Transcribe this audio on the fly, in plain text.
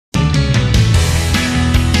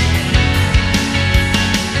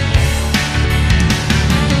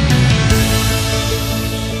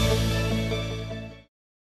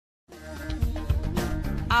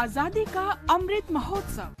आजादी का Amrit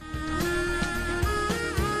Mahotsav.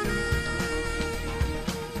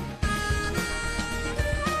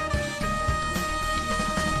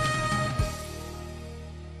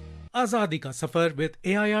 Azadi ka Safar with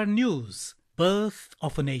AIR News, Birth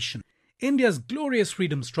of a Nation. India's glorious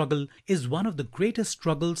freedom struggle is one of the greatest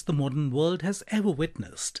struggles the modern world has ever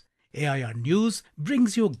witnessed. AIR News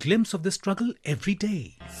brings you a glimpse of this struggle every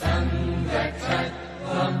day.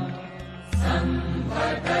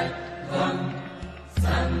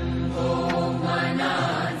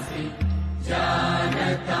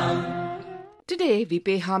 Today we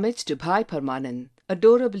pay homage to Bhai Parmanand,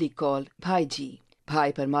 adorably called Bhai Ji.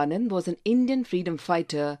 Bhai Parmanand was an Indian freedom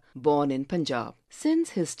fighter born in Punjab.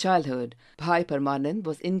 Since his childhood, Bhai Parmanand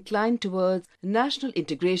was inclined towards national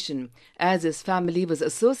integration as his family was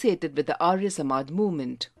associated with the Arya Samaj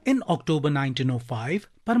movement. In October 1905,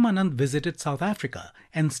 Parmanand visited South Africa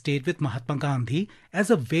and stayed with Mahatma Gandhi as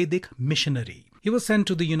a Vedic missionary. He was sent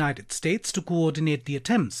to the United States to coordinate the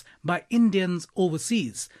attempts by Indians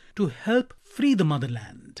overseas to help free the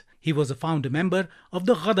motherland. He was a founder member of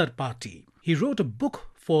the Ghadar Party. He wrote a book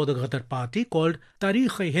for the Ghadar Party called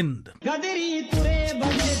Tarikh-e-Hind.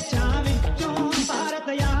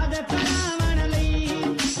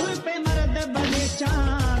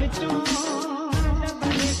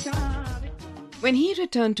 When he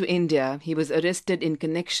returned to India, he was arrested in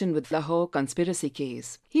connection with Lahore conspiracy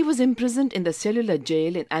case. He was imprisoned in the cellular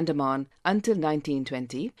jail in Andaman until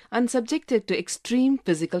 1920 and subjected to extreme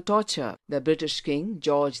physical torture. The British King,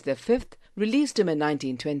 George V, released him in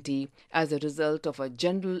 1920 as a result of a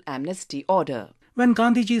general amnesty order. When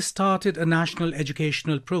Gandhiji started a national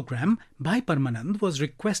educational program, Bhai Parmanand was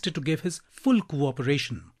requested to give his full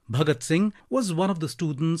cooperation. Bhagat Singh was one of the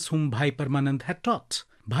students whom Bhai Parmanand had taught.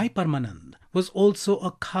 Bhai Parmanand was also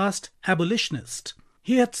a caste abolitionist.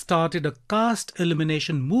 He had started a caste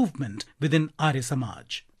elimination movement within Arya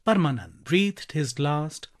Samaj. Parmanand breathed his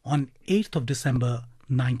last on 8th of December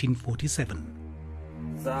 1947.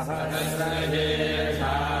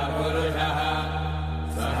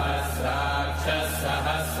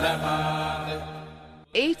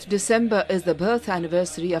 8th December is the birth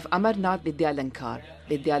anniversary of Amarnath Vidyalankar.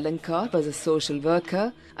 Vidyalankar was a social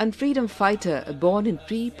worker and freedom fighter born in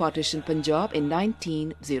pre-partition Punjab in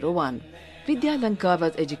 1901. Vidyalankar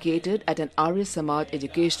was educated at an Arya Samaj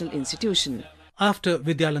educational institution. After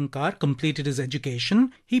Vidyalankar completed his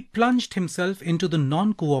education, he plunged himself into the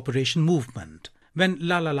non-cooperation movement. When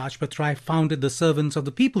Lala Lajpat Rai founded the Servants of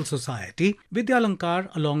the People Society,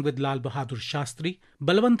 Vidyalankar, along with Lal Bahadur Shastri,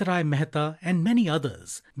 Balwant Rai Mehta and many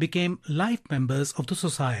others, became life members of the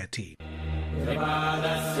society.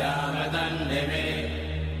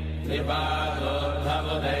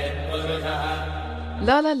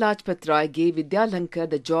 Lala Lajpat Rai gave Vidyalankar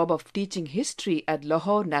the job of teaching history at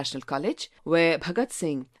Lahore National College, where Bhagat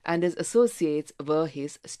Singh and his associates were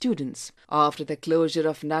his students. After the closure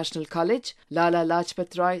of National College, Lala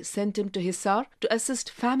Lajpat Rai sent him to Hisar to assist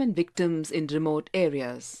famine victims in remote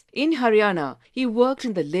areas. In Haryana, he worked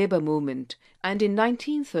in the labour movement and in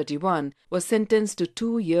 1931 was sentenced to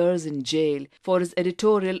 2 years in jail for his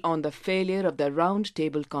editorial on the failure of the Round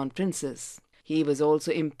Table Conferences. He was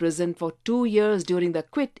also imprisoned for 2 years during the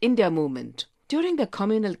Quit India movement. During the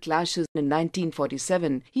communal clashes in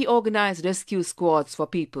 1947, he organized rescue squads for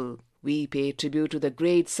people. We pay tribute to the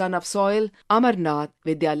great son of soil, Amarnath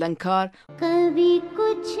Vidyalankar.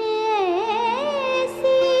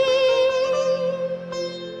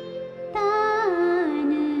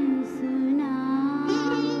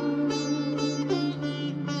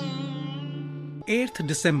 8th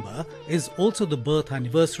December is also the birth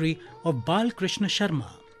anniversary of Bal Krishna Sharma,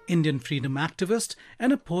 Indian freedom activist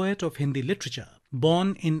and a poet of Hindi literature.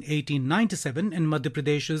 Born in 1897 in Madhya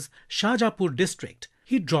Pradesh's Shahjahanpur district,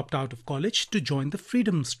 he dropped out of college to join the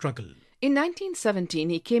freedom struggle. In 1917,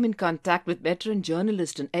 he came in contact with veteran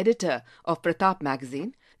journalist and editor of Pratap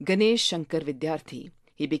magazine, Ganesh Shankar Vidyarthi.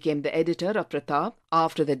 He became the editor of Pratap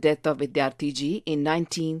after the death of Vidyarthi ji in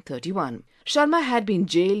 1931. Sharma had been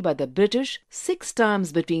jailed by the British 6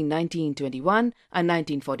 times between 1921 and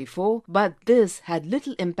 1944, but this had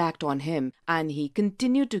little impact on him and he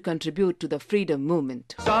continued to contribute to the freedom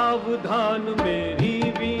movement. सावधान मेरी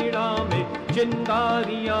वीणा में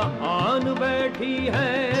चिंगारियां आन बैठी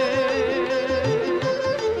हैं,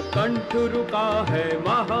 कंठ रुका है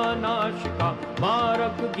महानाश का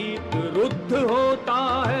मारक गीत रुद्ध होता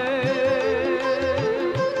है,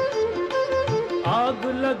 आग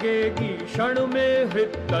लगेगी क्षण में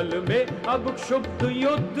हृदय में अब क्षुब्ध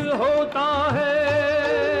युद्ध होता है.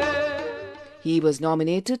 He was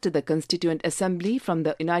nominated to the Constituent Assembly from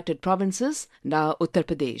the United Provinces, now Uttar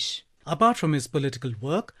Pradesh. Apart from his political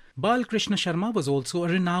work, Bal Krishna Sharma was also a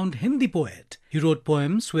renowned Hindi poet. He wrote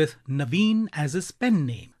poems with Naveen as his pen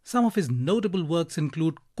name. Some of his notable works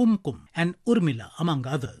include Kumkum and Urmila, among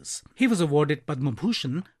others. He was awarded Padma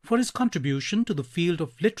Bhushan for his contribution to the field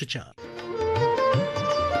of literature.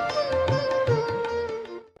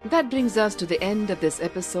 That brings us to the end of this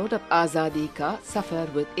episode of Azadi Ka Safar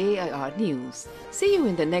with AIR News. See you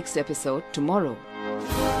in the next episode tomorrow.